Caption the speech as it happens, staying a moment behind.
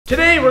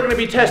Today we're going to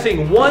be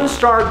testing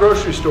one-star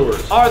grocery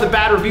stores. Are the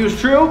bad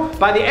reviews true?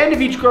 By the end of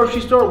each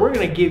grocery store, we're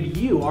going to give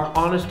you our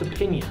honest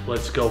opinion.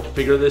 Let's go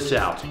figure this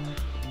out.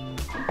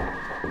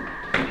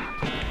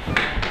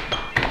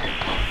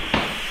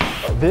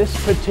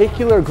 This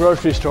particular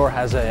grocery store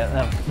has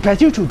I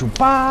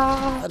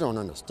don't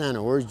understand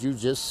a word you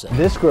just said.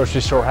 This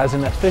grocery store has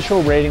an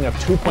official rating of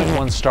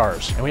 2.1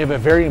 stars, and we have a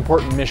very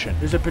important mission.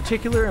 There's a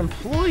particular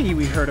employee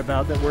we heard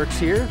about that works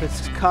here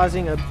that's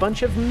causing a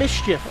bunch of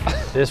mischief.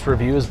 This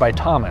review is by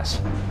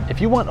Thomas. If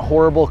you want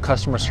horrible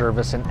customer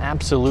service and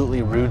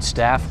absolutely rude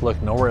staff,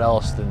 look nowhere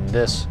else than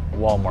this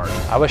Walmart.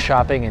 I was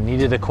shopping and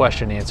needed a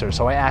question answered,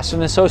 so I asked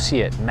an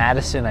associate,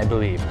 Madison, I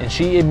believe, and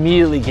she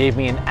immediately gave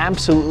me an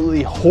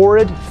absolutely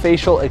horrid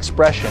facial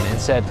expression and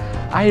said,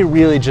 I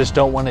really just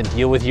don't want to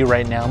deal with you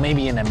right now,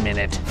 maybe in a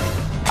minute.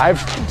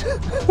 I've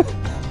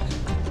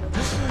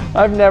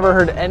never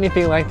heard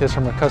anything like this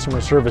from a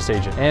customer service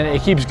agent, and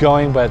it keeps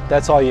going, but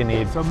that's all you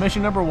need. So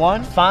mission number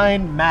one,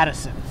 find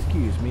Madison.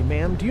 Excuse me,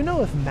 ma'am, do you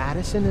know if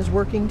Madison is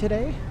working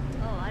today?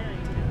 Oh, I don't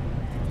even know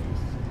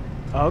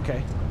who Oh,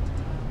 okay.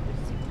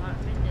 this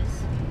department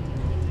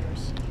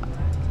is.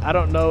 I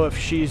don't know if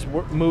she's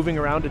moving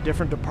around to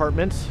different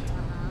departments.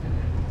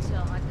 So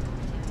I can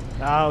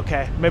Ah,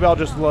 okay, maybe I'll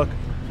just look.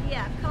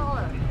 Yeah, call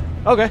her.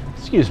 Okay.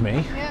 Excuse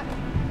me, Yeah.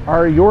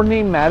 are your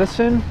name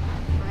Madison? My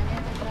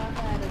name is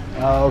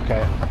Madison. Oh,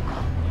 okay.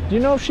 Do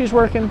you know if she's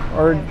working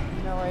or?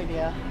 No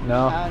idea.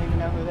 No? I don't even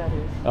know who that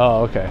is.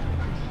 Oh, okay.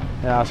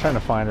 Yeah, I was trying to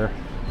find her.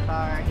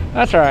 Sorry.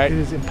 That's all right. It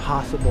is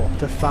impossible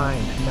to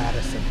find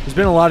Madison. There's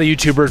been a lot of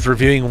YouTubers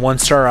reviewing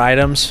one-star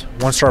items,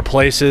 one-star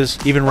places.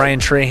 Even Ryan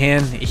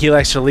Trahan, he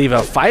likes to leave a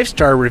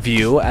 5-star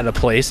review at a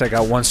place that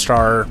got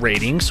 1-star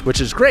ratings,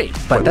 which is great.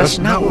 But that's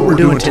not what we're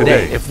doing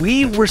today. If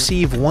we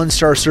receive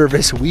 1-star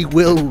service, we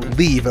will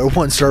leave a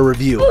 1-star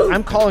review.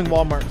 I'm calling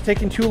Walmart. It's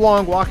taking too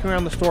long walking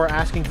around the store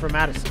asking for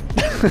Madison.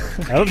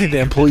 I don't think the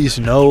employees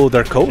know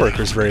their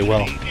coworkers very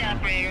well.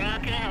 Operator, how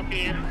can I help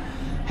you?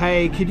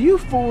 Hey, could you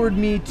forward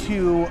me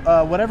to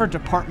whatever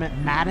department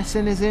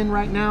Madison is in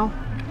right now?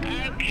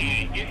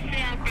 Okay, just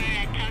the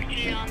operator talk to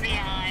you on the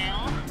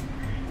aisle.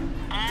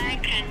 I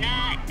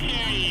cannot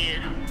tell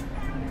you.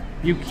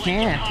 You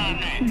can't.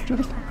 Department.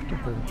 Just talk to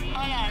her.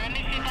 Hold on, let me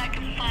see if I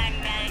can find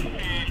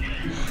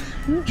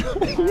Madison. You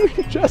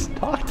just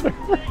talk to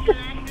her.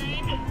 Last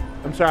name?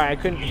 I'm sorry, I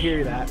couldn't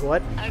hear that.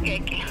 What?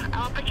 Okay,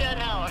 I'll put you on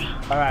hold.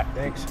 All right,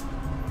 thanks.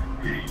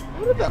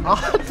 What are the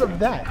odds of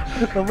that?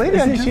 The lady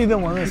Isn't she the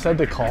one that said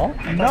to call?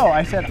 No,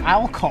 I said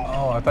I'll call.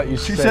 Oh, I thought you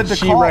She said said to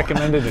she call.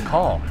 recommended to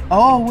call.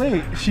 Oh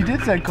wait, she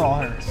did say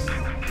call her.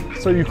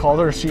 So you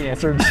called her, she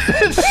answered.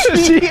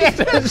 She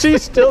she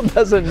still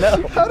doesn't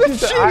know. How did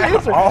she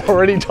answer? I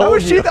already told How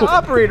is she you. the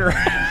operator?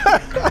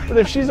 But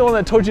if she's the one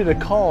that told you to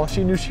call,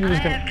 she knew she was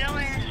I gonna. have no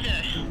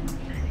answer.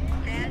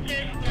 The answer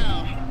is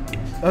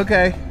no.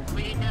 Okay.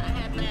 We do not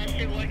have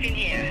Madison working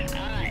here.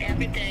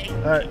 Every day.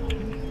 All right.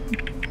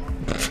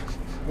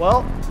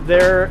 Well,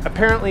 there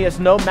apparently is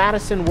no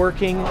Madison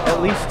working,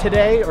 at least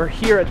today or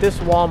here at this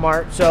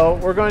Walmart, so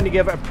we're going to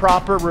give a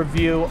proper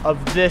review of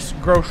this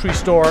grocery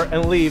store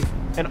and leave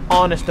an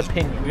honest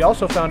opinion. We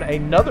also found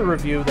another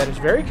review that is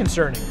very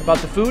concerning about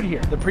the food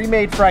here. The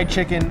pre-made fried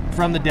chicken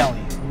from the deli.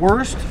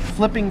 Worst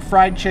flipping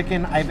fried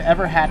chicken I've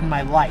ever had in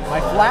my life. My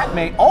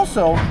flatmate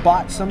also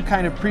bought some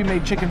kind of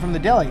pre-made chicken from the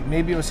deli.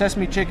 Maybe it was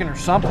sesame chicken or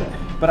something,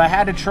 but I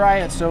had to try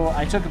it, so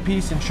I took a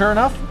piece and sure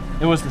enough,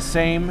 it was the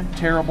same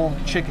terrible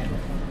chicken.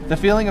 The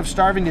feeling of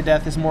starving to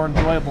death is more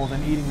enjoyable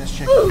than eating this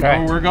chicken. Okay.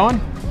 Oh, we're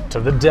going? To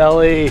the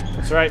deli.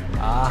 That's right.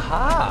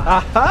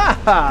 Aha.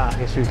 Aha! I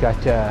guess we've got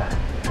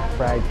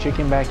fried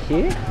chicken back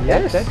here.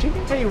 Yes. That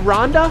chicken. Hey,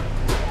 Rhonda,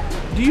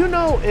 do you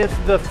know if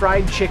the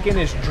fried chicken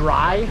is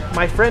dry?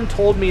 My friend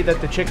told me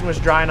that the chicken was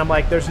dry, and I'm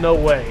like, there's no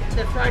way.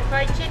 The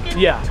fried chicken?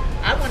 Yeah.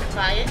 I wouldn't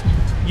buy it.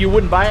 You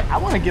wouldn't buy it? I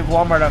want to give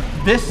Walmart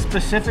this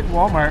specific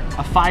Walmart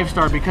a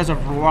 5-star because of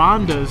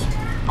Rhonda's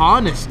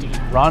honesty.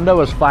 Rhonda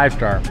was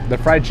 5-star. The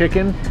fried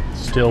chicken,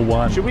 still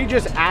 1. Should we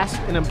just ask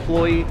an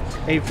employee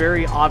a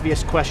very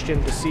obvious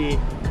question to see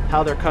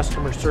how their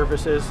customer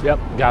service is? Yep,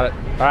 got it.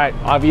 All right,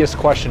 obvious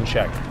question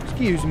check.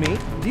 Excuse me,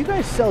 do you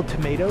guys sell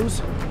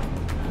tomatoes?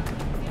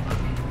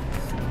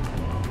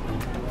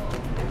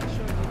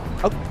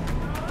 Oh.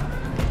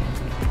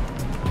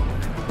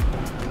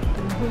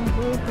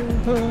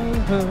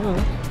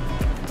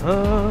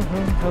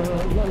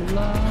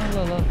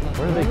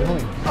 Where are they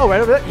going? Oh, right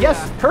over there.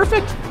 Yes,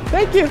 perfect.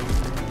 Thank you.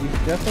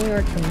 These definitely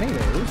are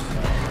tomatoes.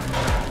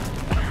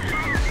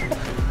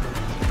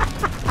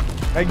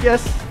 I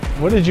guess.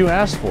 What did you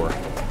ask for?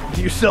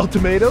 Do you sell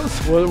tomatoes?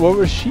 What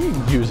was she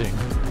using?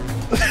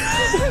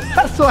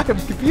 That's why I'm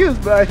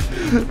confused. But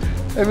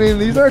I mean,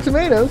 these are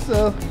tomatoes,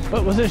 so.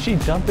 But wasn't she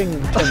dumping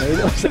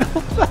tomatoes?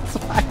 That's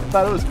why I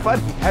thought it was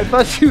funny. I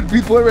thought she would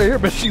be pointing right here,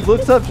 but she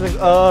looks up. She's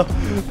like,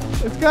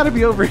 it's got to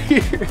be over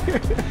here.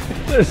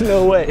 There's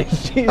no way.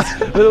 She's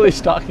literally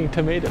stocking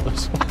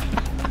tomatoes. I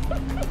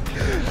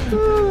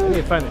need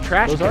to find the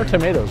trash Those can. are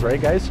tomatoes, right,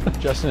 guys?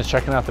 Justin is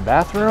checking out the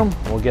bathroom.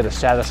 We'll get a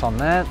status on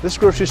that. This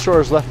grocery store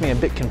has left me a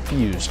bit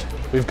confused.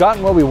 We've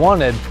gotten what we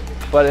wanted,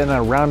 but in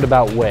a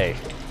roundabout way.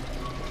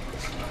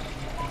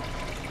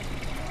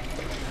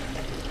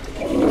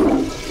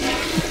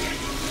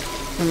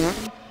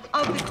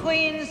 Of the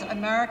Queen's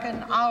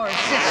American Hour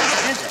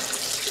 6 visit.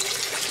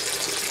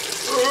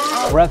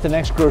 We're at the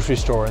next grocery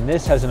store, and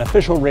this has an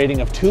official rating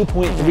of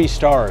 2.3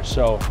 stars,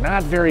 so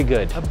not very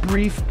good. A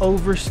brief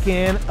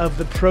overscan of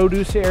the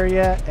produce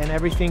area, and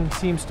everything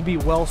seems to be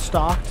well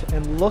stocked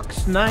and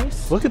looks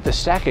nice. Look at the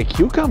stack of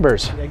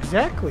cucumbers.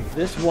 Exactly.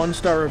 This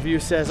 1-star review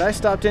says, I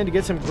stopped in to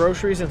get some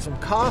groceries and some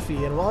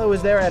coffee, and while I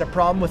was there, I had a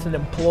problem with an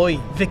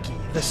employee, Vicky,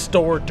 the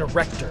store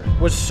director,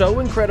 was so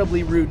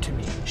incredibly rude to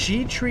me.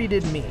 She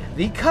treated me,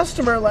 the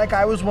customer, like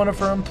I was one of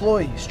her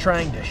employees,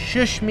 trying to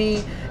shush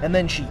me, and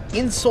then she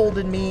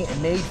insulted me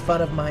and made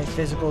fun of my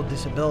physical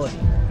disability.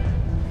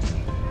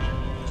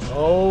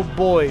 Oh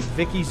boy,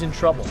 Vicky's in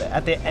trouble.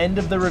 At the end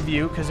of the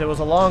review, because it was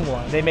a long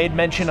one, they made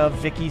mention of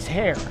Vicky's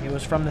hair. It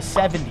was from the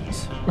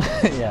 70s.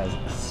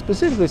 Yeah,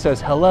 specifically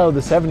says, hello, the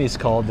 70s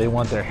called, they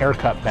want their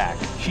haircut back.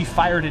 She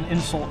fired an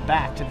insult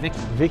back to Vicky.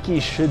 Vicky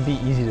should be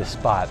easy to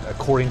spot,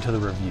 according to the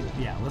review.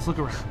 Yeah, let's look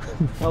around.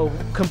 Oh,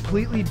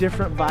 completely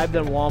different vibe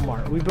than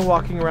Walmart. We've been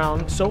walking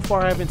around. So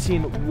far, I haven't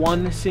seen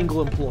one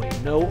single employee.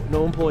 No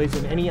employees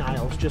in any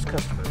aisles, just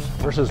customers.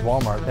 Versus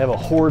Walmart, they have a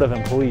horde of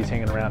employees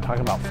hanging around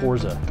talking about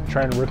Forza,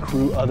 trying to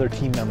recruit other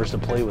team members to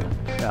play with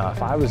them. Now,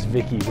 if I was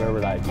Vicky, where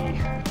would I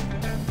be?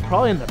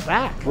 Probably in the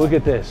back. Look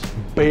at this,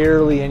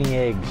 barely any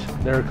eggs.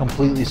 They're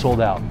completely sold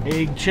out.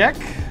 Egg check.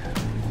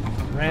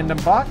 Random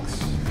box.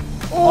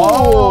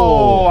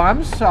 Oh,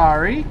 I'm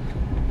sorry.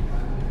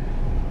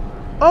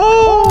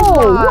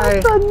 Oh,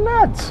 what the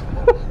nuts?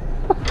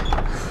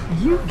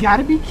 You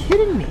gotta be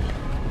kidding me.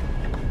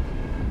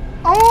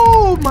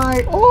 Oh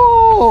my,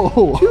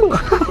 Oh!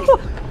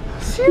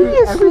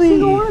 seriously? Every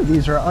single one of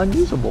these are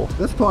unusable.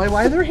 That's probably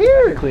why they're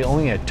here. Technically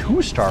only a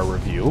 2-star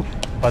review,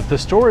 but the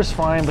store is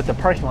fine, but the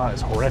parking lot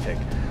is horrific.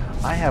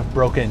 I have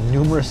broken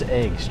numerous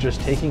eggs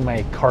just taking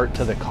my cart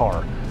to the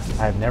car.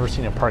 I have never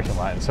seen a parking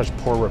lot in such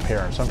poor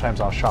repair, and sometimes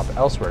I'll shop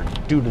elsewhere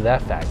due to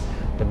that fact.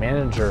 The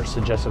manager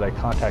suggested I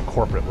contact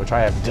corporate, which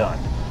I have done.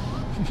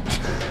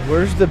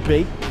 Where's the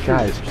bake?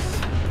 Guys,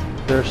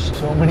 there's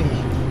so many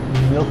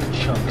milk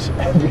chunks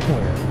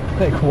everywhere.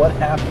 Like, what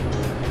happened?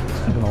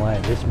 I'm not gonna lie,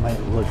 this might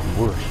look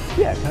worse.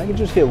 Yeah, can I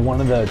just get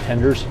one of the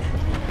tenders?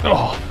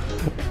 Oh,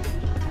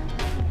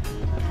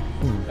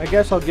 I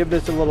guess I'll give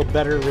this a little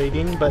better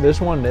rating, but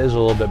this one is a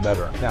little bit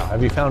better. Now,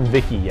 have you found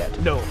Vicky yet?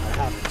 no, I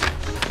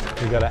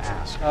haven't. You gotta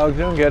ask. Oh,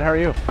 doing good. How are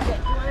you? You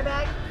want a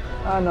bag?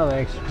 No,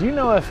 thanks. Do you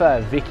know if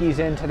Vicky's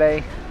in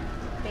today?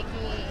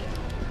 Vicky,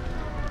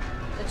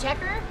 the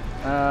checker,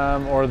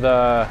 Or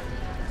the...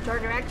 store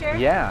director?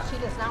 Yeah. She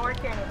does not work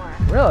here anymore.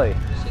 Really?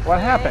 She What quit-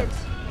 happened?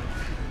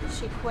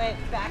 She quit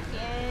back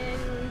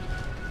in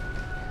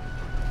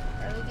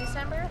early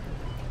December.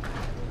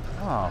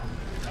 Oh,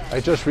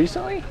 like just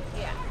recently?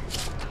 Yeah.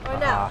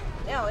 Oh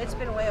no, it's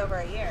been way over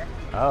a year.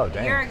 Oh, A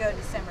dang. year ago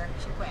December,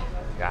 she quit.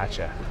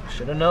 Gotcha.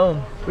 Should have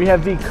known. We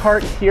have the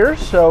cart here,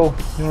 so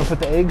you want to put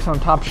the eggs on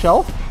top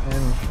shelf,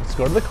 and let's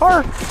go to the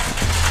car.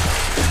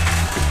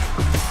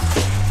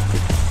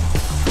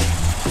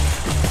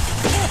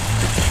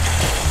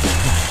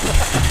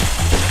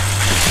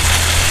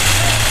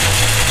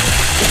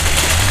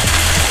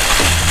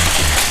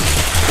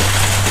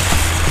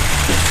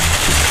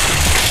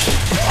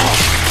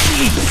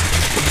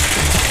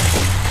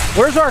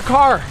 Where's our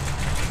car?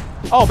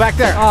 Oh, back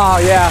there. Oh,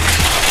 yeah.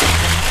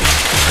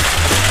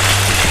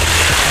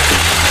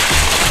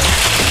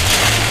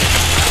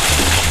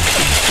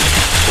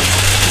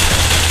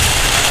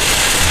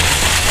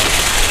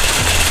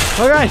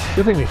 All right.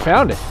 Good thing we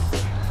found it.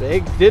 The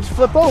egg did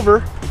flip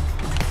over.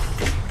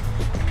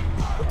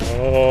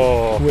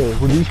 Oh. Wait,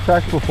 were these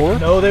cracked before?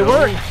 No, they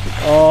weren't.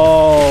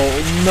 Oh,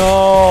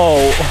 no.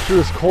 It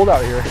was cold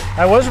out here.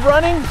 I was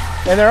running,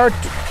 and there are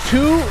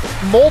two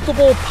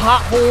multiple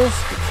potholes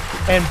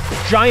and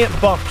giant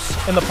bumps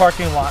in the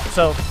parking lot.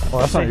 So,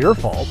 Well, that's not your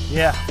fault.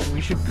 yeah,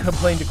 we should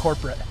complain to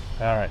corporate.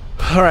 All right.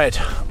 All right.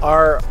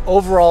 Our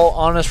overall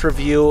honest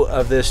review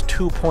of this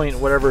 2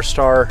 whatever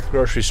star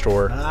grocery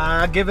store.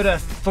 Give it a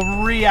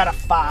 3 out of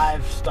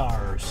 5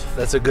 stars.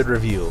 That's a good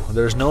review.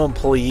 There's no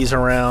employees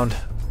around.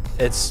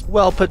 It's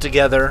well put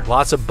together.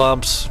 Lots of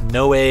bumps,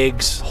 no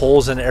eggs,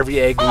 holes in every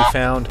egg we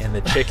found, and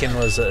the chicken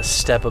was a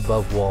step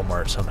above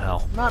Walmart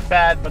somehow. Not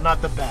bad, but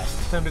not the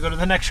best. Time to go to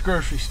the next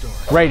grocery store.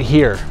 Right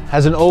here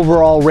has an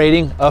overall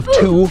rating of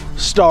 2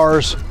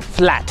 stars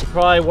flat.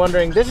 Probably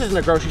wondering, this isn't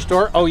a grocery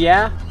store. Oh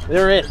yeah,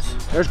 there is.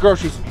 There's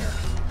groceries in here.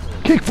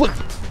 Kickflip.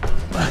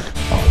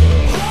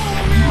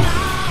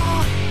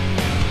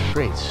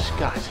 Great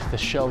Scott, the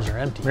shelves are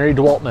empty. Mary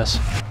DeWaltness.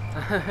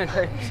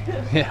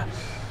 Yeah.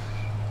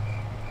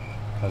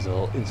 That was a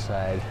little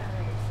inside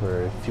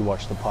for if you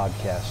watch the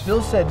podcast.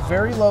 Bill said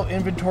very low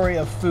inventory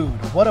of food.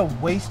 What a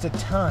waste of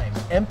time.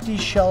 Empty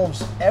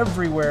shelves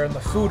everywhere in the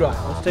food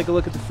aisle. Let's take a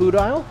look at the food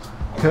aisle.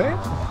 Okay.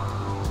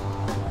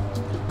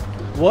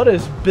 What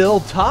is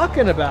Bill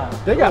talking about?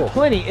 They got Cool.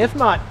 plenty, if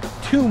not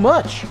too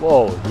much.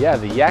 Whoa, yeah,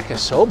 the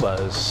yakisoba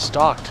is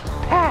stocked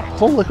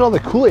packed. Oh, look at all the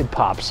Kool-Aid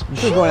pops.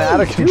 They're going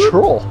out of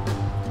control.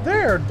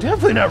 They're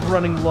definitely not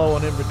running low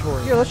on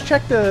inventory. Here, let's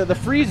check the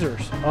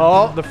freezers.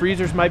 Oh, the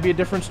freezers might be a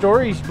different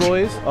story,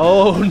 boys.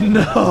 Oh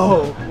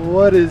no,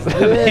 what is this?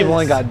 They've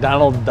only got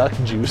Donald Duck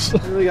juice. We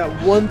only got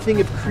one thing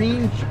of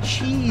cream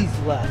cheese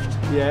left.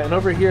 Yeah, and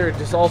over here, it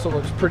just also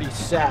looks pretty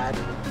sad.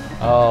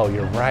 Oh,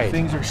 you're right.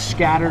 Things are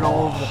scattered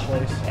all over the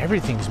place.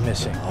 Everything's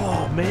missing.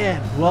 Oh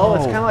man. Well,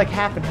 it's kind of like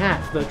half and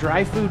half. The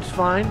dry food's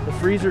fine. The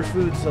freezer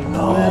food's a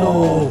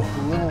little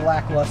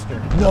lackluster.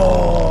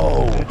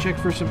 No. Gotta check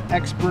for some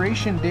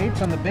expiration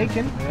dates on the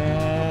bacon,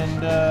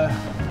 and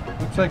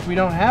looks like we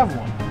don't have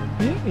one.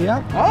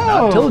 Yeah. Oh.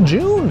 Not till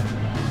June.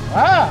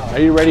 Wow. Are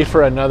you ready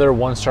for another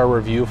one-star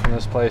review from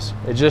this place?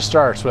 It just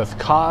starts with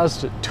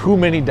caused too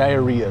many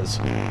diarrheas,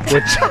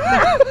 which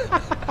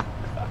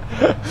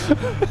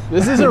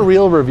this is a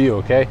real review,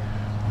 okay?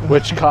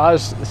 Which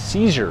caused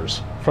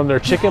seizures from their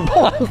chicken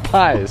pot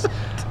pies.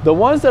 The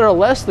ones that are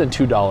less than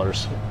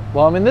 $2.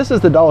 Well, I mean, this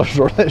is the dollar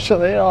store. They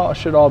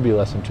should all be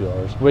less than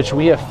 $2, which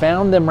we have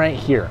found them right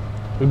here.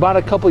 We bought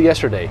a couple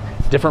yesterday,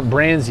 different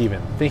brands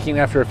even, thinking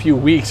after a few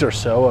weeks or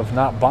so of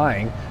not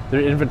buying,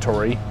 their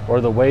inventory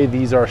or the way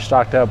these are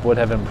stocked up would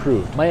have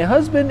improved. My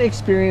husband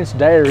experienced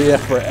diarrhea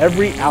for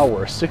every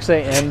hour, 6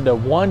 a.m. to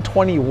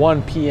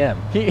 1:21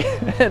 p.m.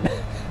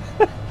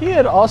 He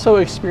had also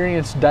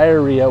experienced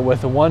diarrhea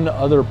with one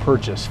other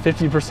purchase,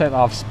 50%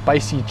 off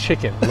spicy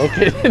chicken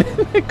located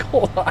in the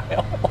cold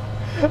aisle.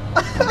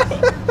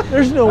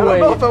 There's no way. I don't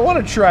know if I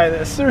want to try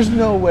this. There's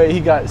no way he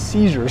got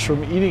seizures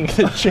from eating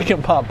the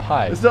chicken pot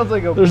pie. It sounds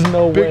like a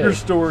bigger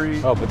story.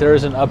 Oh, but there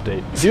is an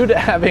update. Due to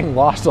having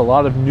lost a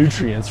lot of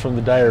nutrients from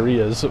the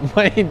diarrheas,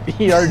 my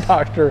ER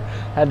doctor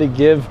had to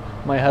give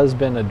my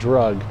husband a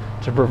drug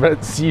to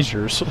prevent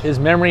seizures. His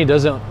memory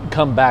doesn't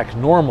come back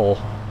normal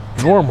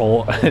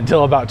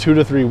until about 2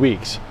 to 3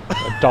 weeks.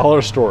 A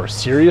dollar store,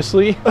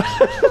 seriously?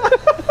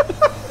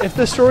 If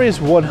the story is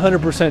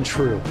 100%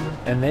 true,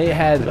 and they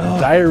had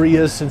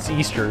diarrhea since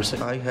Easter's,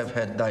 I have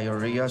had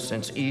diarrhea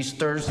since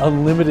Easter's.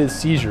 unlimited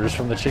seizures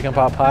from the chicken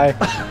pot pie,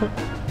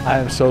 I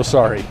am so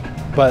sorry.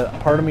 But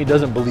part of me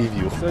doesn't believe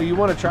you. So you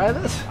want to try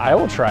this? I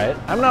will try it.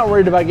 I'm not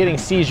worried about getting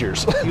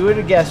seizures. You would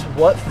have guessed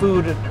what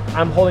food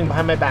I'm holding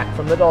behind my back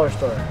from the dollar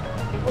store.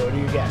 What do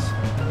you guess?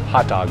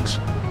 Hot dogs.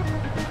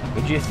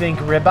 Did you think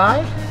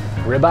ribeye?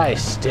 Ribeye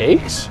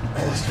steaks?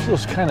 This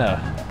feels kind of...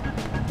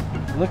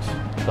 Looks.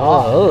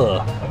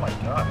 Oh my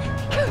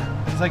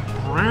gosh. It's like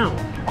brown.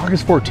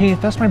 August 14th,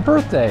 that's my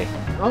birthday.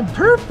 Oh,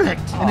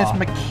 perfect. And it's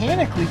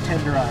mechanically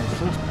tenderized,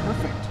 so it's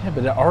perfect. Yeah,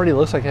 but it already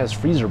looks like it has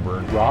freezer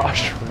burn.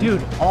 Gosh.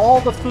 Dude, all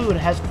the food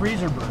has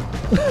freezer burn.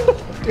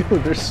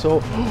 Dude, they're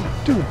so...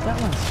 Dude, that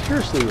one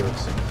seriously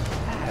looks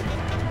bad.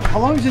 How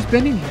long has this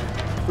been in here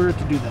for it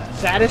to do that?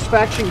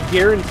 Satisfaction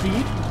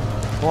guaranteed?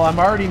 Well, I'm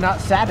already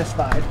not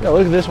satisfied. Yeah,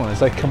 look at this one.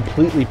 It's like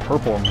completely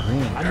purple and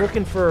green. I'm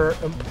looking for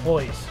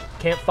employees.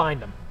 Can't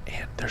find them.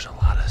 And there's a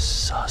lot of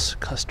sus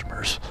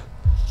customers.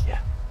 Yeah,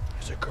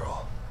 there's a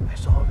girl I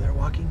saw over there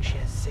walking. She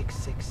has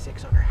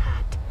 666 on her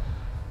hat.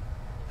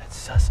 That's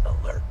sus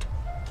alert.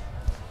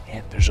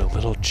 And there's a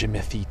little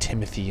Timothy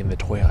in the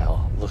toy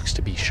aisle. Looks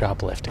to be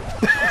shoplifting.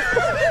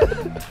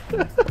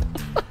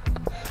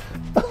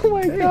 Oh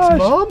my gosh.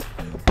 Mom?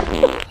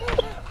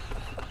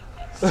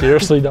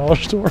 Seriously, dollar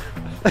store?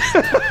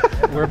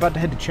 We're about to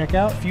head to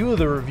checkout. A few of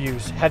the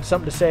reviews had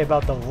something to say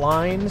about the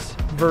lines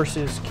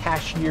versus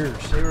cashiers.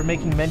 They were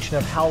making mention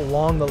of how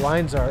long the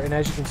lines are, and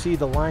as you can see,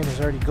 the line is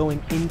already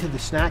going into the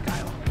snack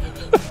aisle.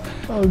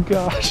 Oh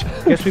gosh.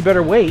 Guess we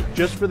better wait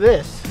just for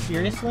this.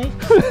 Seriously?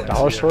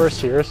 Dollar store,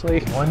 seriously?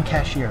 One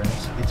cashier.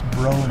 It's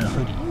bro in a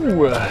hoodie.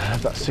 Ooh,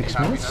 about 6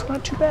 minutes,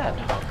 not too bad.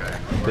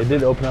 They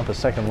did open up a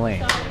second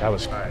lane. That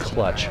was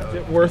clutch. Is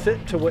it worth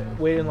it to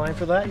wait in line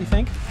for that, you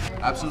think?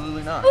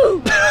 Absolutely not.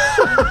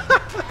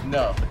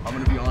 No, I'm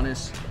gonna be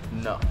honest,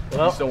 no.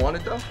 Well, You still want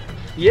it though?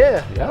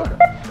 Yeah. Yeah.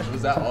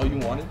 Was that all you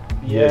wanted?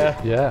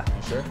 Yeah. Yeah.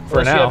 You sure? For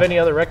Unless you now. have any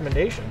other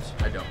recommendations.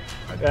 I don't.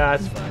 Yeah,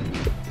 that's fine.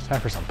 It's time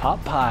for some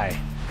pot pie.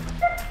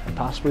 And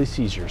possibly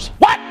seizures.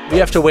 What? We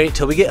have to wait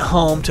till we get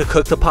home to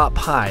cook the pot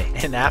pie.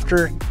 And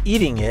after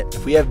eating it,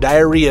 if we have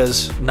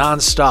diarrheas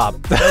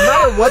nonstop, No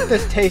matter what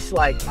this tastes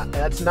like,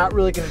 that's not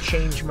really going to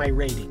change my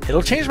rating.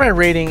 it'll change my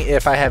rating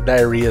if I have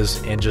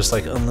diarrheas and just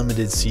like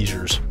unlimited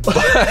seizures.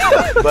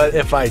 But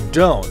if I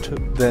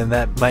don't, then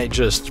that might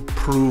just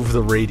prove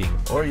the rating.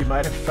 Or you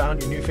might have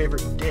found your new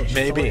favorite dish.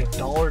 Maybe.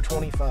 It's only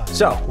 $1.25.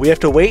 So we have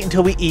to wait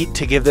until we eat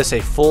to give this a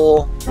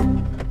full...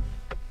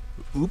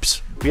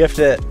 Oops. We have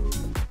to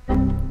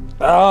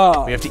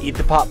eat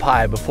the pot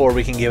pie before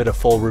we can give it a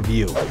full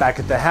review. Back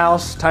at the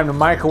house, time to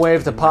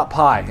microwave the pot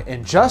pie.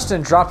 And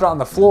Justin dropped it on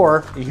the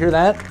floor. You hear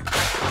that?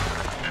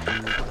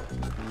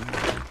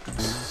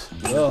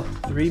 Well,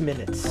 3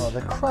 minutes. Oh,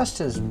 the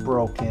crust is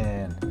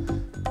broken.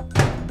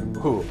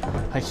 Ooh,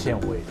 I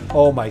can't wait.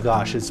 Oh my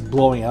gosh, it's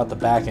blowing out the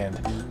back end.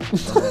 You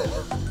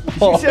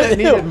said it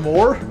needed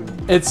more?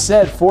 It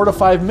said 4 to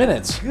 5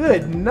 minutes.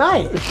 Good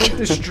night. It's like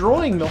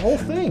destroying the whole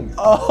thing.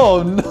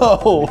 Oh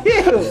no.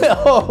 Ew.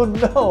 Oh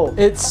no.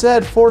 It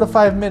said 4 to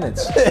 5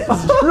 minutes.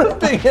 It's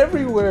dripping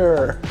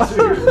everywhere.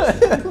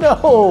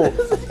 No.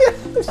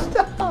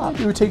 Stop.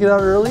 You would take it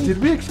out early? Did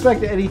we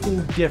expect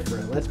anything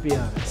different? Let's be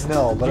honest.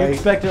 No, but you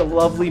expect a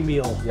lovely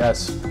meal.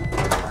 Yes.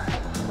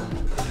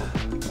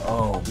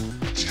 Oh,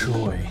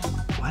 joy.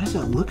 Why does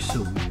that look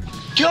so weird?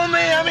 Kill me,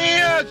 I'm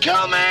here,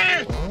 kill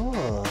me!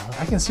 Oh,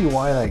 I can see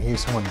why that gave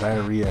someone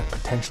diarrhea,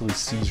 potentially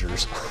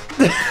seizures.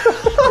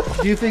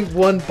 Do you think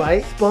one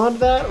bite spawned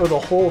that or the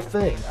whole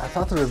thing? I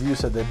thought the review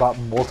said they bought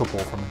multiple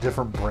from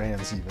different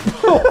brands even.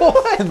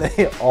 And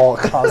they all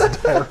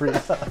caused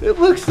diarrhea. It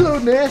looks so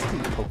nasty.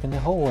 Poking a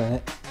hole in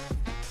it.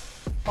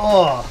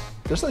 Oh,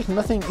 There's like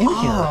nothing in here.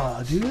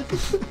 oh, dude.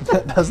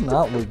 That does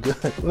not look good.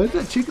 Why does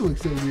that chicken look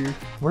so weird?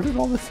 Where did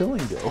all the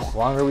filling go? The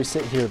longer we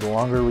sit here, the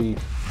longer we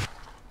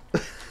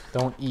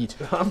don't eat.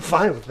 I'm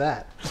fine with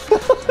that.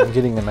 I'm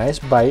getting a nice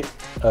bite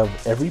of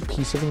every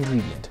piece of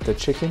ingredient. The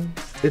chicken,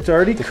 It's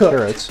already the cooked.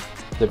 carrots,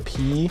 the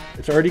pea.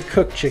 It's already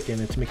cooked chicken.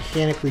 It's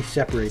mechanically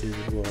separated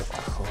as well.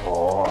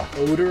 Oh,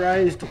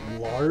 Odorized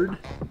lard?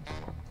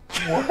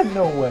 what?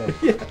 No way.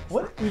 Yeah.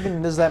 What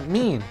even does that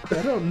mean?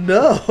 I don't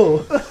know.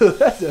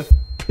 That's a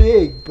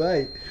big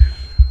bite.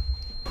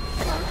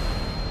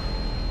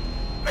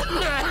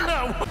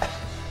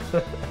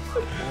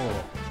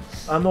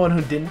 I'm the one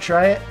who didn't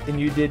try it, and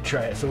you did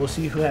try it. So we'll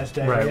see who has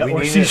diarrhea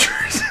or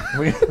seizures.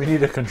 We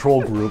need a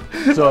control group.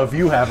 So if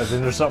you have it,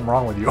 then there's something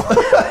wrong with you.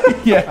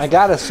 Yeah. I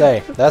gotta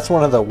say, that's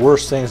one of the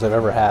worst things I've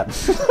ever had.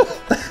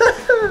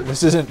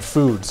 This isn't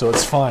food, so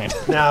it's fine.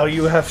 Now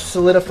you have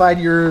solidified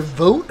your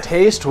vote.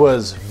 Taste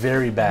was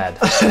very bad.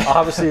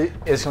 Obviously,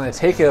 it's going to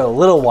take a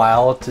little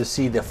while to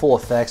see the full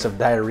effects of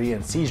diarrhea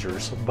and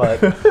seizures,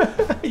 but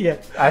Yeah.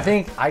 I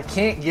think I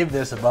can't give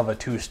this above a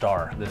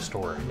 2-star, this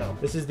store. No,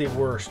 this is the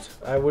worst.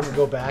 I wouldn't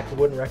go back. I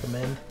wouldn't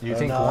recommend. You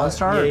think no, 1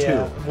 star or 2?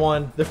 Yeah,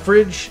 1. The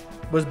fridge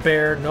was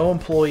bare, no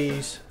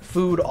employees,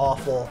 food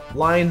awful,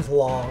 lines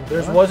long.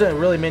 There wasn't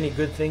really many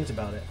good things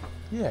about it.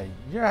 Yeah,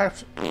 you're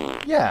actually,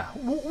 yeah,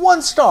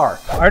 1 star.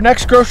 Our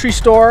next grocery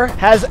store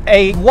has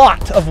a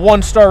lot of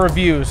 1-star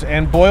reviews,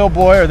 and boy oh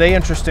boy are they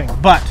interesting.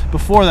 But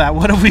before that,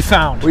 what have we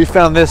found? We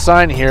found this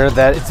sign here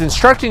that it's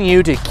instructing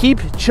you to keep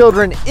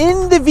children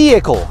in the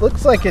vehicle.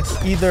 Looks like it's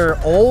either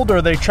old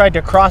or they tried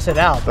to cross it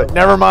out. But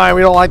never mind,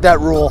 we don't like that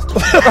rule.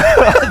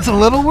 It's a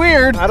little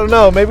weird. I don't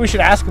know, maybe we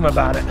should ask them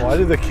about it. Why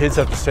do the kids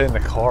have to stay in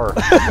the car?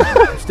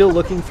 I'm still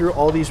looking through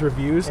all these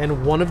reviews,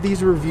 and one of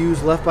these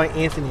reviews left by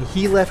Anthony,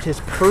 he left his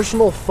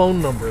personal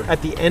phone number at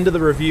the end of the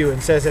review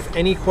and says, if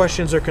any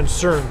questions or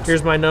concerns,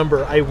 here's my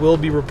number. I will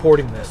be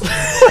reporting this.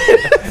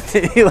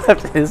 He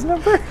left his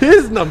number?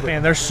 His number.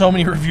 Man, there's so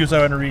many reviews I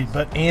want to read,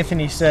 but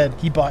Anthony said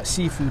he bought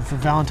seafood for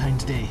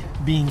Valentine's Day,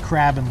 being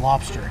crab and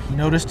lobster. He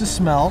noticed a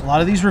smell. A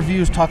lot of these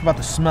reviews talk about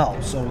the smell,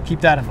 so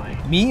keep that in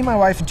mind. Me, my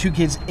wife, and 2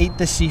 kids ate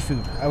the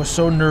seafood. I was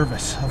so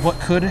nervous of what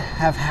could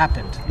have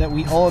happened that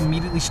we all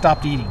immediately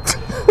stopped eating.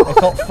 I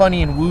felt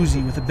funny and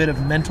woozy with a bit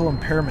of mental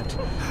impairment.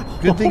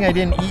 Good thing I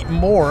didn't eat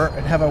more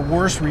and have a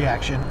worse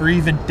reaction or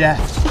even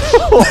death.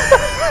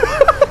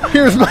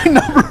 Here's my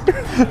number.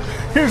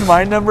 Here's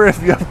my number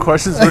if you have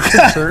questions or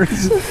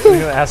concerns. I'm going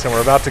to ask him,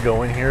 we're about to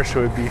go in here,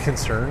 should we be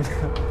concerned?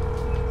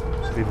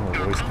 Just leave him a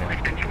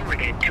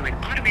voicemail. To an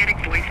automatic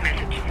voice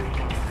message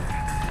system.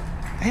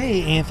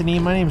 Hey Anthony,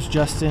 my name's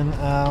Justin.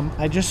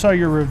 I just saw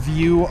your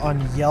review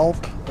on Yelp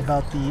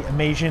about the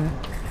Asian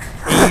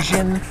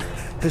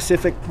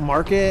Pacific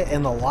market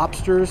and the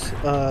lobsters.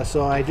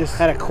 So I just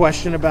had a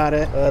question about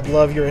it. I'd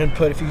love your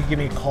input. If you could give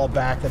me a call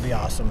back, that'd be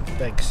awesome.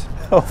 Thanks.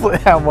 Hopefully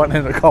I'm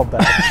wanting to call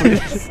back.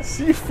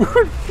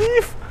 Seafood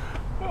thief?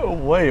 Oh,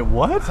 wait,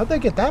 what? How'd they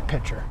get that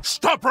picture?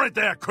 Stop right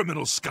there,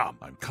 criminal scum!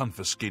 I'm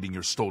confiscating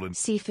your stolen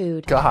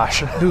Seafood.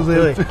 Gosh. Dude,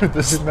 Lily.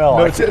 The smell.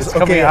 No, it's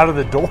coming out of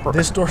the door.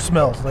 This door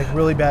smells like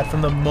really bad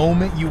from the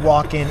moment you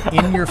walk in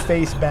your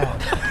face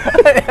bad.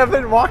 I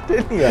haven't walked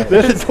in yet.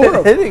 It's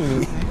horrible. Hitting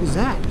me. What is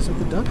that? Is it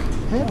the duck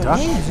head? Duck,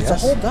 Jeez, it's a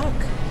yes. whole duck.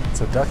 It's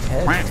a duck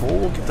head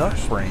full of duck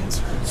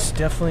brains. It's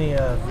definitely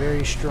a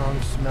very strong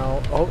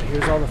smell. Oh,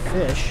 here's all the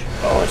fish.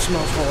 Oh, it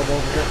smells horrible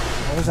over here.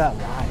 How is that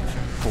live?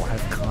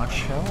 Live conch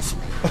shells.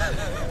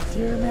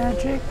 Dear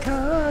magic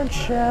conch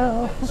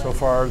shell. So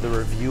far, the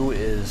review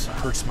is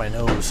hurts my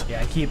nose. Yeah,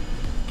 I keep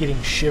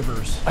getting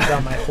shivers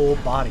down my whole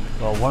body.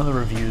 Well, one of the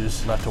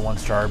reviews left a 1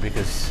 star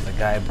because the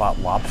guy bought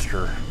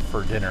lobster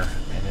for dinner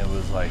and it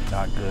was like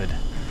not good.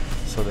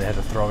 So they had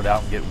to throw it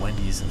out and get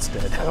Wendy's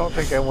instead. I don't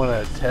think I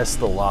want to test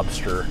the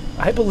lobster.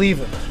 I believe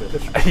him.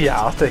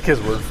 Yeah, I'll take his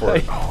word for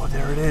it. Oh,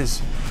 there it is.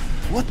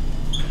 What?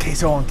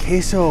 Queso on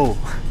queso.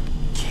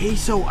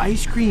 Queso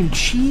ice cream,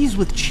 cheese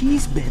with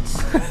cheese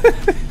bits.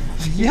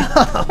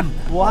 Yum.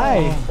 Why?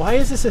 Oh. Why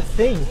is this a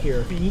thing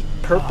here?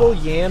 Purple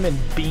yam and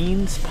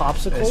beans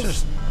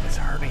popsicles? It's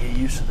hard to get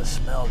used to the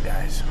smell,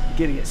 guys.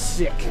 You're gonna get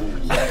sick.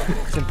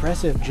 It's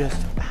impressive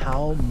just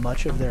how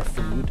much of their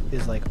food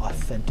is like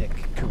authentic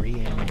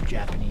Korean,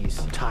 Japanese,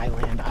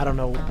 Thailand. I don't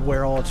know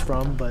where all it's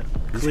from, but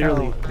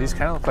clearly These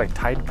kind of look like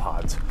Tide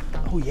Pods.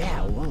 Oh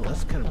yeah, whoa,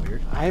 that's kind of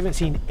weird. I haven't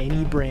seen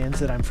any brands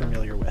that I'm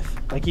familiar with.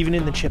 Like even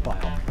in the chip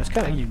aisle. That's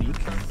kind of unique.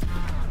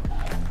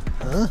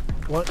 Huh?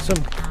 Want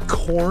some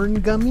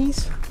corn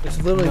gummies?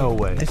 It's literally No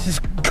way. This is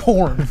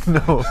corn.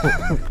 No.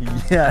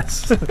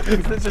 Yes. Does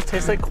it just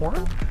taste like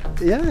corn?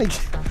 Yeah,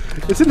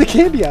 it's in the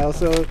candy aisle.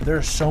 So there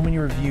are so many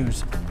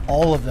reviews.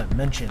 All of them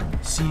mention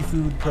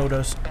seafood,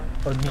 produce,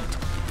 or meat.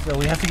 So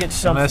we have to get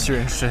some. Unless you're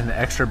interested in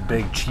extra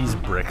big cheese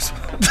bricks.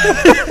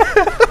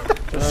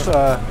 Just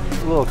a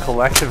little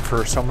collection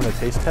for someone to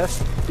taste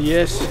test.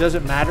 Yes. Does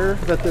it matter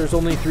that there's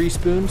only 3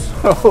 spoons?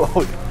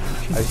 Oh,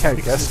 I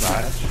guess not.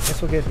 I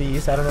guess we'll get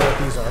these. I don't know what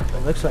these are.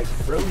 It looks like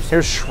frozen.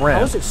 Here's shrimp.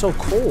 How is it so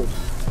cold?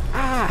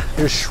 Ah!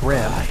 Here's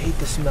shrimp. I hate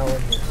the smell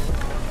in here.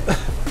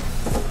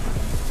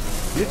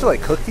 You have to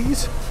like cook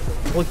these?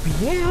 Well,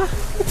 yeah.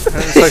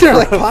 It's like, They're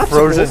like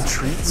frozen popsicles.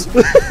 treats.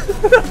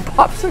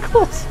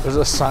 Popsicles. There's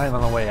a sign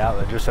on the way out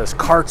that just says,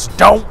 "Carts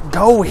don't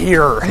go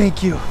here."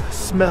 Thank you.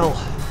 Smell.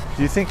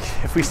 Do you think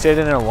if we stayed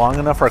in there long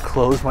enough, our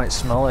clothes might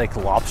smell like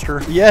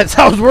lobster? Yes,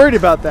 I was worried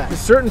about that.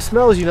 Certain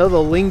smells, you know,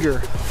 they'll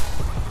linger.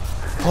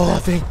 Oh,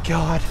 thank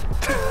God.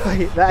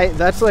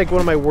 That's like one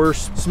of my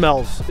worst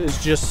smells, is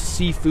just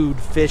seafood,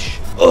 fish.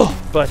 Ugh.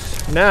 But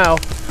now,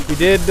 we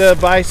did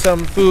buy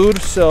some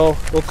food, so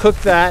we'll cook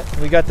that.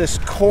 We got this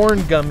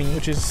corn gummy,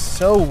 which is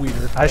so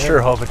weird. I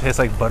sure hope it tastes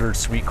like buttered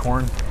sweet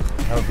corn.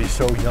 That would be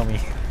so yummy.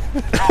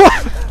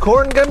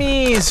 Corn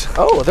gummies!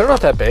 Oh, they're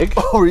not that big.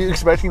 Oh, were you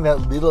expecting that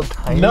little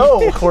tiny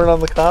corn on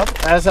the cob?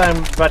 As I'm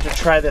about to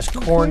try this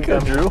corn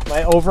gummy, Drew.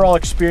 my overall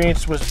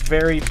experience was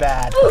very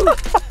bad.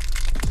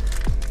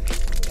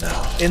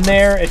 In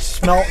there, it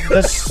smelled.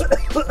 The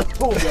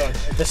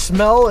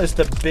smell is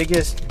the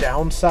biggest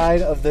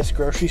downside of this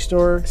grocery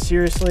store.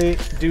 Seriously,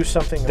 do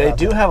something They about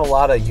do that. have a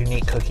lot of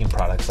unique cooking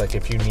products. Like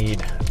if you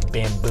need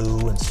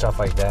bamboo and stuff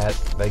like that,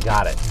 they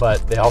got it.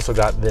 But they also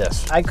got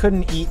this. I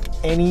couldn't eat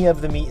any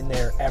of the meat in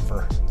there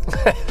ever.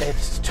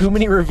 It's too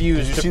many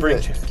reviews to bring.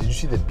 Did you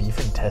see the beef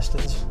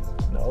intestines?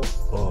 No.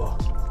 Oh.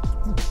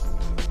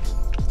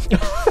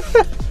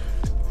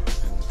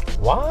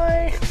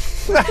 Why?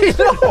 I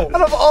know.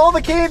 Out of all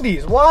the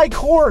candies, why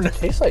corn? It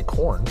tastes like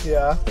corn.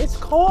 Yeah. It's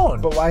corn.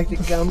 But why is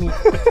it gummy?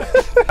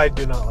 I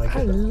do not like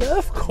I it.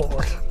 love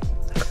corn.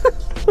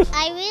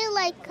 I really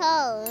like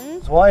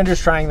cones. So while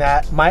Andrew's trying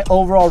that, my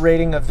overall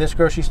rating of this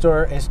grocery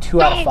store is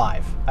 2 out of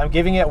 5. I'm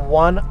giving it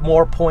 1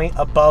 more point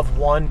above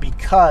 1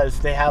 because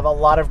they have a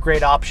lot of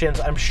great options.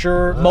 I'm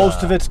sure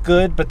most of it's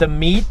good, but the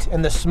meat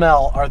and the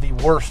smell are the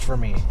worst for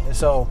me.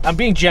 So I'm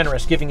being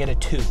generous, giving it a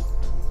 2.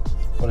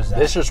 What is that?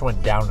 This just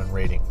went down in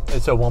rating.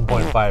 It's a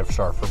 1.5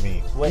 star for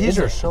me. What These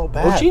is are it? so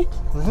bad. Mochi?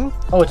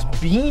 Oh, it's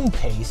bean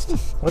paste.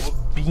 What's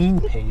bean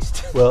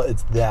paste? Well,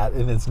 it's that,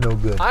 and it's no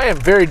good. I am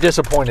very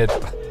disappointed.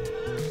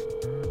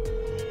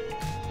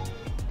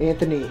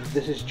 Anthony,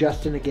 this is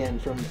Justin again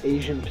from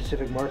Asian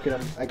Pacific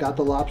Market. I got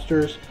the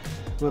lobsters.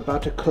 I'm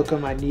about to cook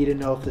them. I need to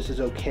know if this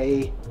is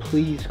okay.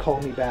 Please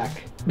call me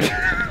back.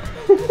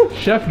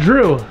 Chef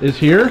Drew is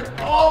here.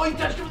 Oh, he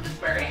touched it with his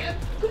bare hand.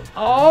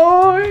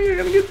 Oh, you're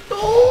gonna get.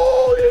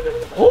 Oh,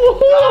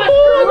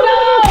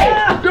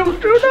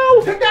 Drew,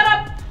 no! Pick that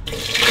up!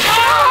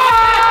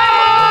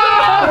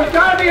 There's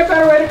gotta be a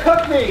better way to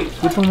cook these!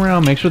 Flip them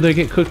around, make sure they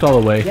get cooked all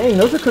the way. Dang,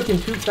 those are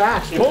cooking too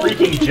fast.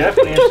 Freaking Jeff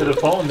would answer the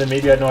phone, then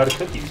maybe I'd know how to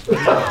cook these.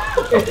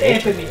 It's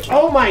Anthony.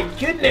 Oh my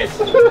goodness!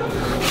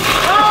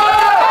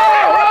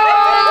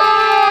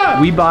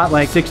 We bought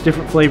like 6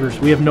 different flavors.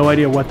 We have no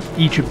idea what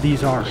each of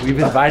these are. We've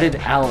invited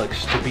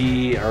Alex to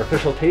be our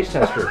official taste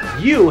tester.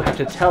 You have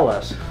to tell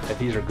us if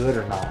these are good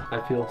or not.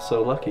 I feel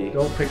so lucky.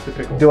 Don't pick the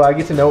pickle. Do I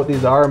get to know what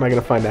these are, or am I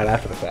going to find out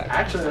after the fact?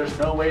 Actually, there's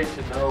no way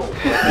to know.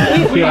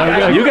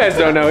 You guys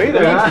don't know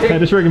either. I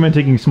just recommend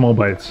taking small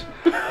bites.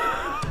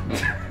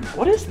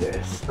 What is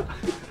this?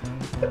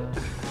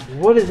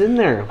 What is in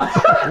there?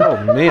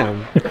 Oh,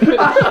 man.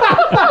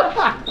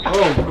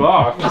 Oh,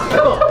 gosh.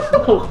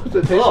 What's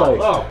it taste like?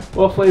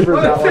 What flavor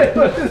is that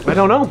one? I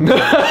don't know.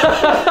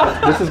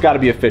 This has got to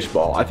be a fish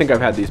ball. I think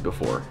I've had these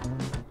before.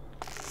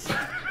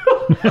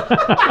 What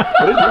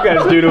did you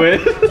guys do to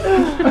it?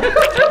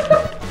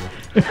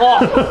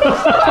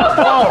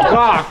 Oh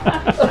god!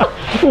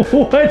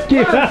 What?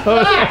 Get out!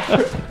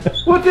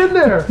 What's in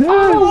there?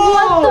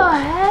 What the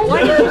heck? Why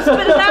did you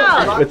spit it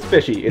out? It's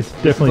fishy. It's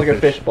Definitely like a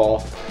fish. fish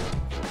ball.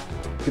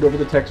 Get over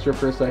the texture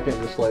for a second,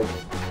 just like.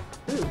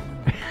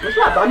 It's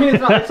not. I mean,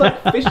 it's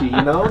like fishy,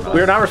 you know.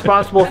 We're not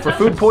responsible for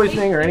food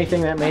poisoning or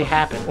anything that may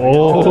happen.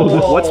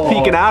 Oh, What's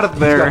peeking out of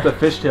there? Got the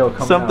fishtail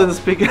coming Something's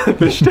peeking out of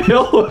the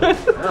fishtail. I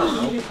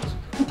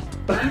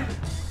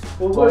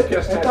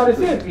thought it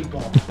said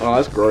meatball. Oh,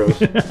 that's gross.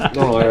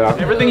 Don't like that.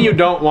 Everything you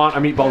don't want a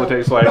meatball to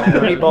taste like.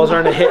 Meatballs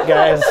aren't a hit,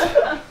 guys.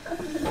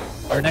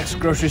 Our next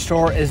grocery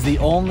store is the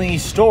only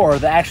store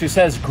that actually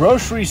says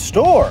grocery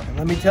store. And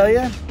let me tell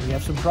you, we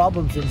have some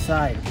problems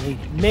inside.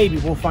 Maybe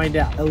we'll find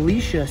out.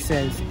 Alicia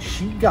says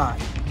she got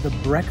the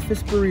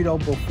breakfast burrito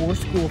before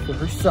school for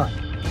her son.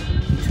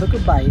 He took a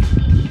bite,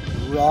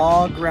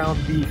 raw ground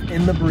beef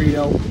in the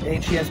burrito,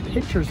 and she has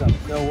pictures of it.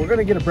 So we're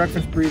gonna get a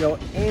breakfast burrito,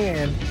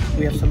 and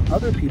we have some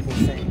other people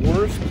saying,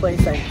 worst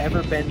place I've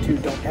ever been to,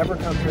 don't ever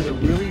come here, they're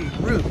really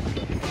rude.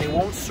 They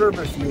won't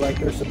service you like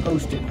they're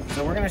supposed to.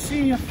 So we're gonna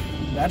see if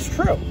that's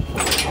true.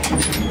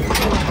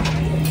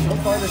 So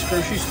far, this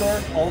grocery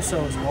store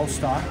also is well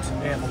stocked.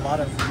 They have a lot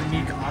of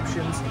unique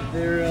options.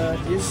 There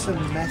is some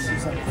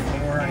messes on the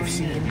floor I've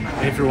seen.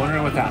 And if you're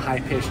wondering what that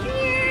high-pitched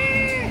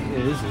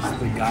is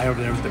the guy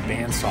over there with the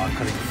bandsaw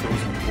cutting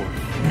frozen pork.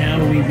 Now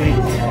we wait.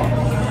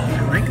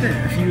 I like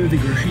that a few of the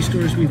grocery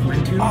stores we've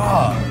went to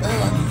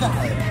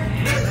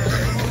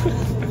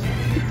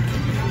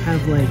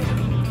have like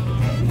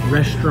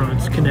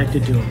restaurants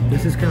connected to them.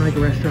 This is kind of like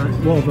a restaurant.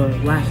 Well, the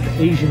last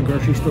Asian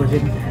grocery store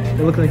didn't.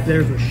 It looked like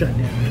theirs was shut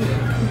down.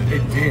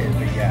 It did,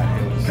 but yeah,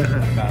 it was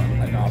not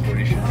an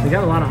operation. They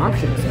got a lot of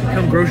options.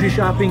 Come grocery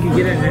shopping, you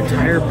get an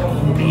entire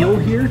meal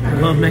here. I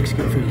love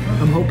Mexican food.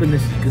 I'm hoping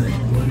this is good.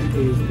 What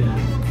is that?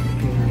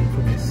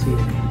 Let me see it.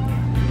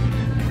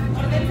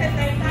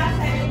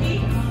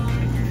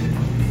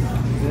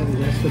 Is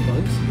that the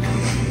bugs?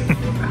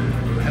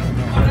 I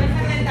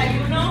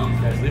don't know.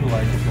 Guys, leave a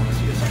like if you want to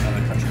see us in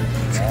another country.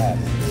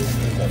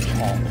 That's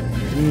tall.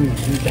 Ooh,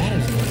 dude, that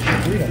is nice.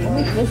 How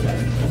much was that?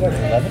 Was that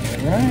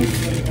 11? Right.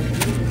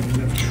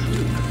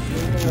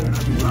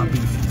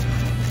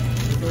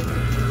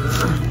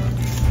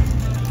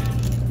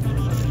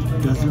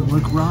 Doesn't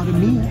look raw to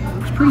me.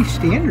 Looks pretty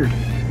standard.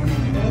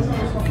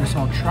 Guess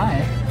I'll try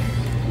it.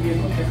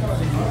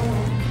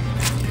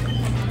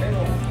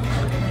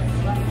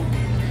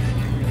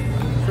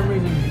 For some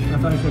reason, I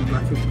thought I said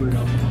breakfast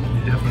burrito.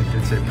 You definitely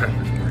did say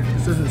breakfast burrito.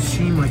 This doesn't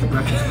seem like a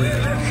breakfast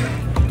burrito.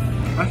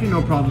 Actually,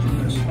 no problems with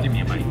this. Give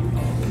me a bite.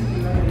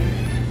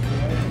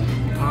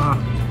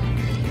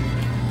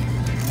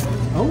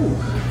 Oh,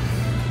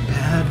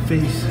 bad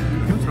face.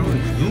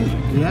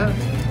 Yeah.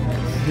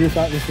 You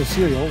thought this was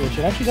cereal, which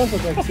it actually does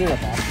look like a cereal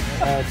pack.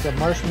 It's a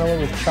marshmallow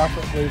with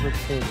chocolate flavored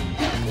filling.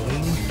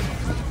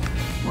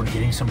 We're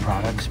getting some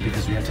products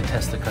because we have to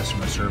test the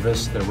customer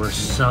service. There were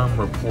some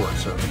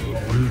reports of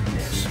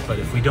rudeness, but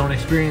if we don't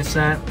experience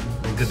that,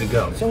 we're good to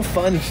go. It's so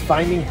fun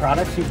finding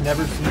products you've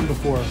never seen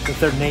before with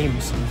their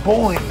names.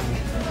 Boing!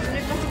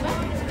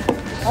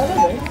 How's your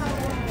day?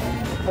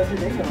 How's your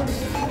day going?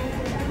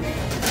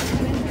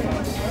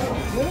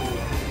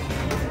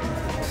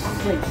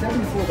 Wait,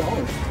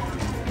 $74.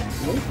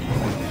 Really?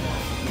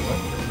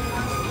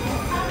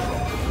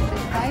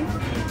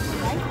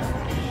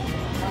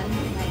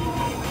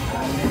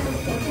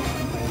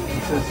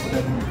 It says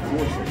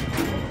 74.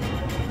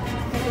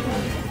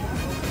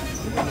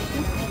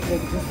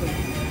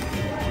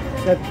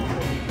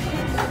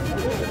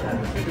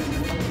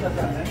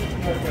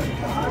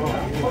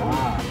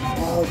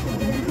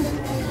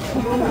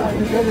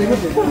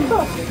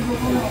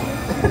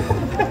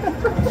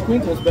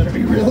 Squinkles better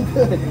be real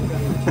good.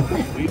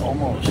 We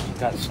almost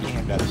got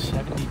scammed out of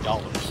 $70.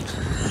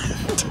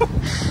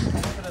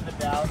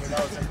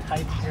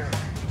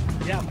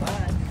 Yeah,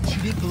 but She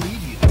did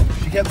believe you.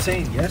 She kept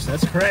saying, yes,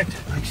 that's correct.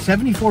 like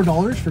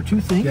 $74 for two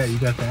things? Yeah, you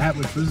got that,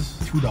 which was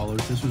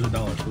 $2. This was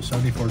 $1, so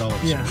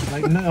 $74. Yeah,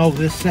 like no,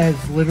 this says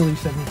literally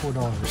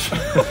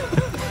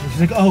 $74.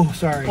 She's like, oh,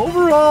 sorry.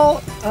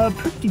 Overall, a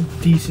pretty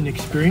decent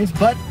experience,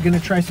 but gonna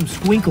try some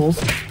squinkles.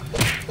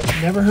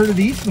 Never heard of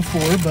these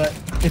before, but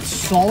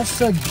it's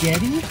salsa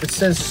getty. It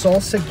says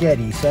salsa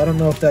getty, so I don't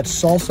know if that's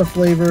salsa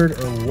flavored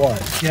or what.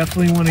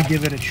 Definitely want to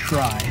give it a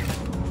try.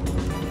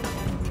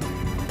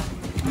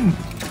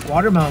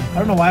 Watermelon. I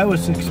don't know why I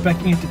was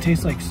expecting it to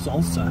taste like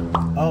salsa.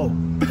 Oh,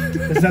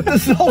 is that the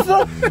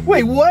salsa?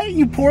 Wait, what?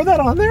 You pour that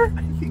on there?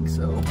 I think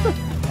so.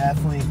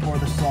 Definitely pour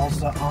the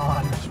salsa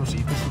on. You're supposed to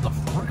eat this with a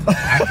fork?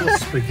 Actual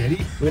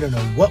spaghetti? We don't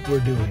know what we're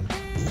doing.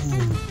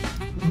 Ooh.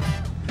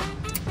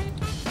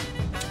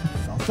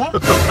 Salsa?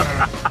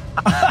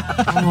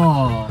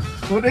 Oh.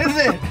 What is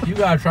it? You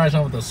gotta try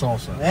some with the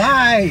salsa.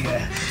 Aye.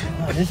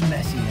 Oh, this is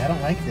messy. I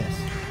don't like this.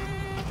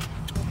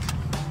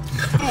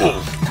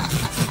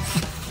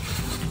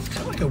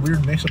 Kind of like a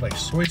weird mix of like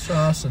soy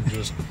sauce and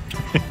just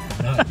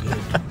not good.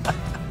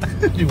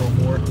 You want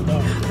more?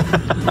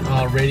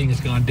 Rating has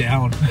gone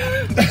down.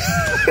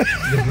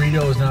 The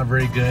burrito is not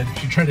very good.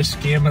 She tried to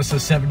scam us of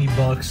 $70.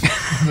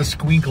 The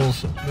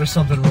squinkles. There's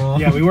something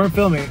wrong. Yeah, we weren't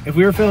filming. If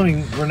we were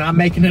filming, we're not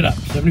making it up.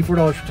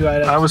 $74 for 2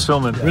 items. I was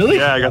filming. Really?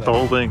 Yeah, I got the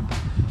whole thing.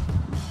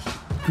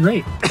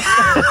 Great.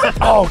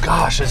 Oh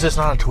gosh, is this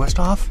not a twist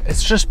off?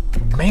 It's just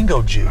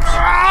mango juice.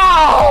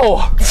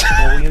 Ow!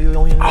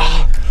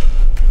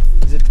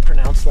 Is it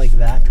pronounced like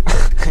that?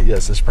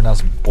 Yes, it's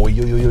pronounced boy.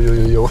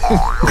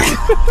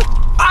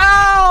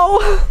 Ow!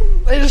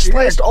 I just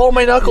sliced all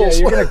my knuckles.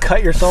 Yeah, you're gonna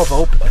cut yourself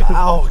open.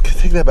 Ow,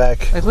 take that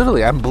back.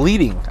 I'm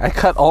bleeding. I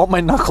cut all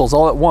my knuckles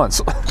all at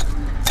once.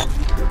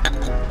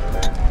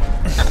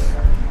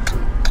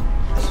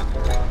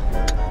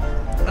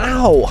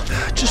 Ow!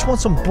 I just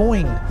want some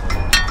boing.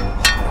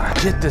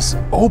 Get this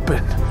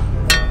open.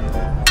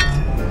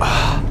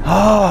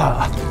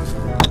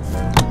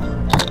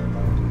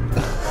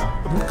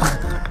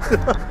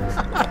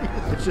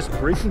 It's just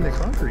breaking the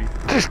concrete.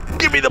 Just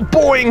give me the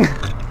boing.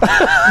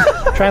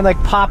 Try and like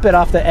pop it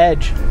off the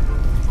edge.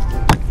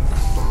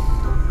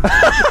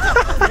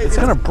 It's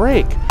gonna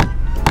break.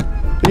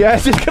 Yeah,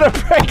 it's just gonna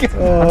break.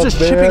 I'm just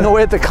chipping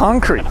away at the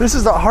concrete. This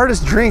is the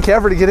hardest drink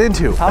ever to get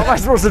into. How am I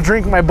supposed to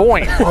drink my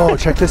boing? Oh,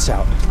 check this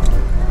out.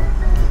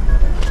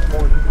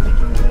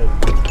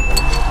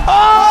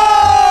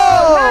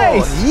 Oh!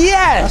 Nice!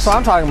 Yes! That's what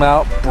I'm talking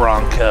about,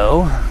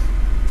 Bronco.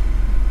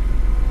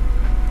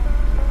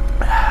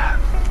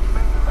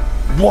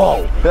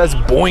 Whoa, that's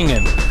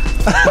boinging.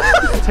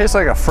 It tastes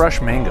like a fresh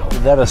mango.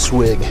 Is that a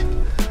swig?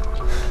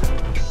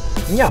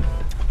 Yeah.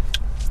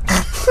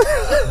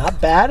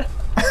 Not bad.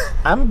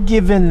 I'm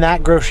giving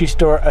that grocery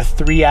store a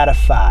 3 out of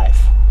 5.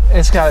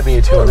 It's gotta be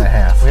a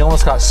 2.5. We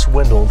almost got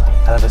swindled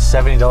out of a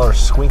 $70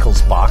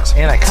 Squinkles box,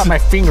 and I cut my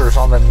fingers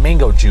on the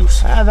mango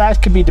juice.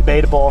 That could be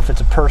debatable if it's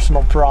a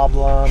personal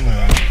problem.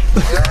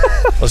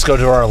 Let's go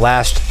to our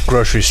last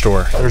grocery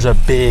store. There's a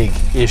big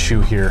issue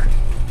here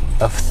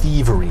of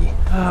thievery.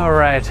 All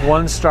right,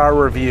 1-star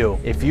review.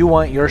 If you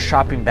want your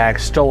shopping bag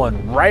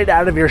stolen right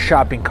out of your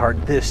shopping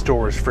cart, this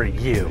store is for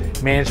you.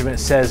 Management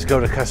says go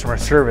to customer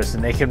service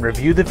and they can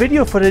review the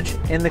video footage,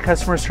 and the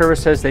customer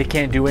service says they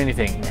can't do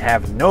anything and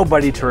have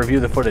nobody to review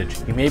the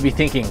footage. You may be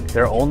thinking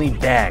they're only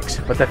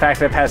bags, but the fact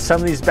that I've had some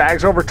of these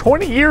bags over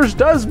 20 years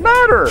does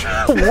matter.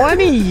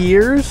 20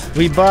 years?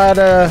 We bought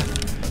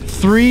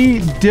 3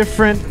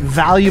 different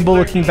valuable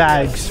looking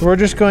bags. We're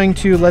just going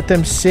to let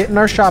them sit in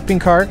our shopping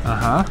cart,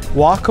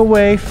 walk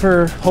away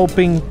for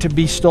hoping to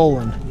be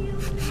stolen.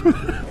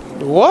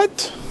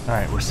 What? All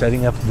right, we're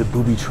setting up the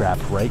booby trap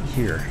right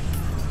here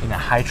in a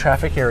high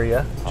traffic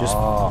area. Just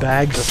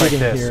bags just sitting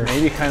like this. here.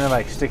 Maybe kind of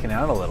like sticking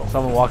out a little.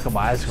 Someone walking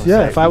by is gonna Yeah,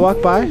 say, if I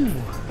walk by.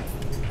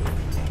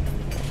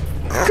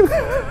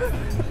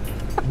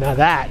 Now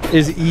that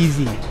is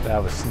easy.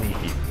 That was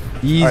sneaky.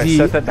 Easy All right,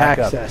 set that back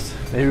access. up.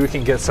 Maybe we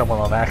can get someone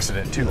on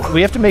accident too.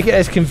 We have to make it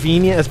as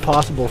convenient as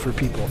possible for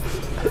people.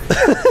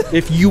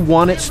 If you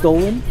want it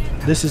stolen,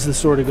 this is the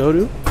store to go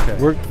to.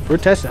 Okay. We're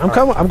testing.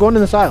 I'm going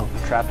in this aisle.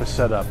 Trap is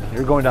set up.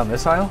 You're going down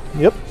this aisle?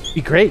 Yep. Be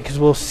great because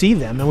we'll see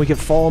them and we can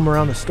follow them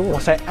around the store. We'll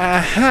say,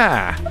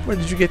 aha! Where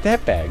did you get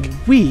that bag?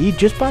 We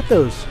just bought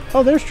those.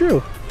 Oh, there's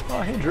Drew.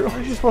 Oh, hey Drew.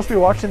 Are you supposed to be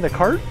watching the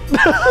cart?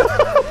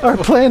 Our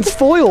plan's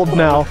foiled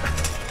now.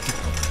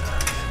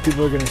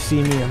 People are gonna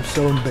see me. I'm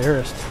so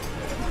embarrassed.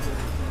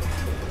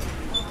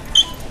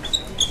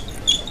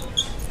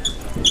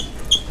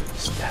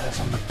 Status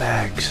on the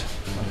bags.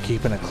 I'm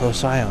keeping a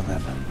close eye on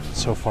them.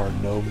 So far,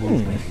 no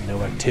movement,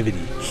 no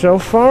activity. So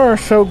far,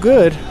 so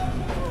good.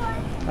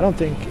 I don't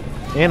think.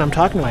 And I'm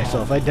talking to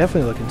myself. I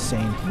definitely look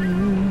insane.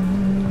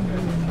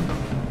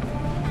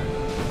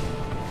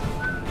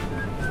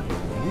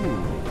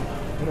 Ooh,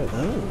 what are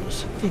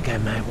those? I think I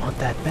might want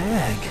that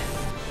bag.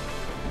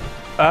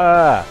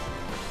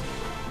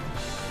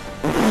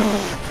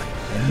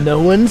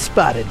 No one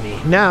spotted me.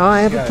 Now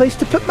I have a place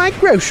to put my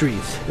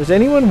groceries. Does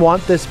anyone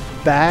want this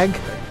bag?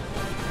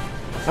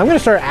 I'm gonna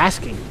start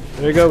asking.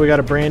 There we go, we got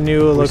a brand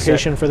new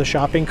location for the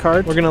shopping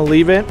cart. We're gonna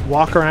leave it,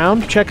 walk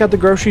around, check out the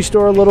grocery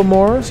store a little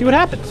more, see what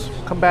happens.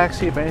 Come back,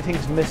 see if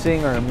anything's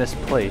missing or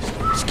misplaced.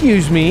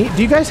 Excuse me,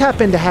 do you guys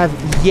happen to have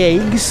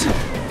Yeggs?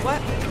 What?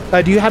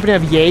 Do you happen to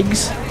have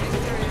Yeggs?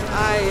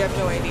 I have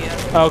no idea.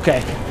 Okay.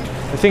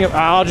 I think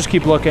I'll just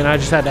keep looking. I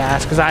just had to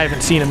ask because I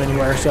haven't seen them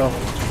anywhere, so.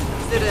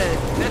 Is it a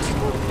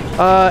vegetable?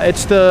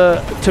 It's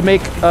to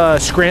make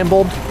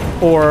scrambled,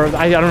 or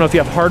I don't know if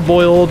you have hard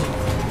boiled. We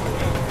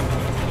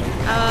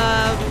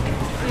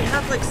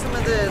have like some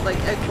of the like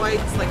egg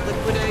whites, like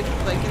liquid egg,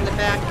 like in the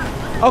back.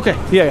 Okay,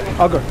 yeah,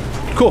 I'll go.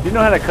 Cool. You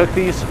know how to cook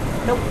these?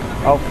 Nope.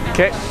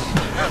 Okay.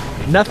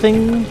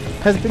 Nothing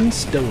has been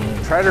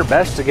stolen. Tried her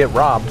best to get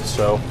robbed,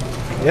 so.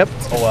 Yep.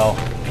 Oh well,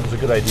 it was a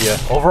good idea.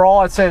 Overall,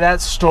 I'd say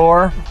that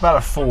store, about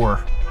a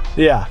 4.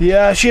 Yeah.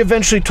 Yeah, she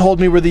eventually told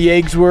me where the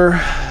eggs were.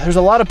 There's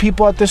a lot of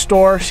people at this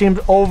store. Seemed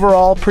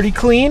overall pretty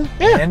clean.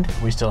 Yeah. And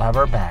we still have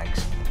our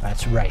bags.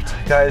 That's right.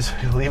 Guys,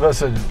 leave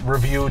us a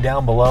review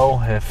down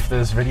below if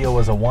this video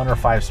was a 1 or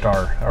 5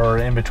 star, or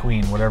in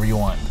between, whatever you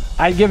want.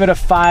 I'd give it a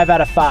 5 out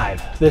of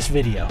 5, this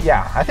video.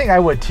 Yeah, I think I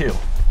would too.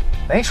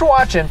 Thanks for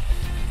watching.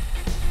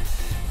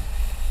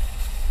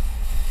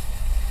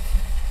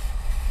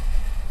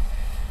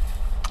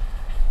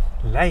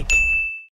 Like.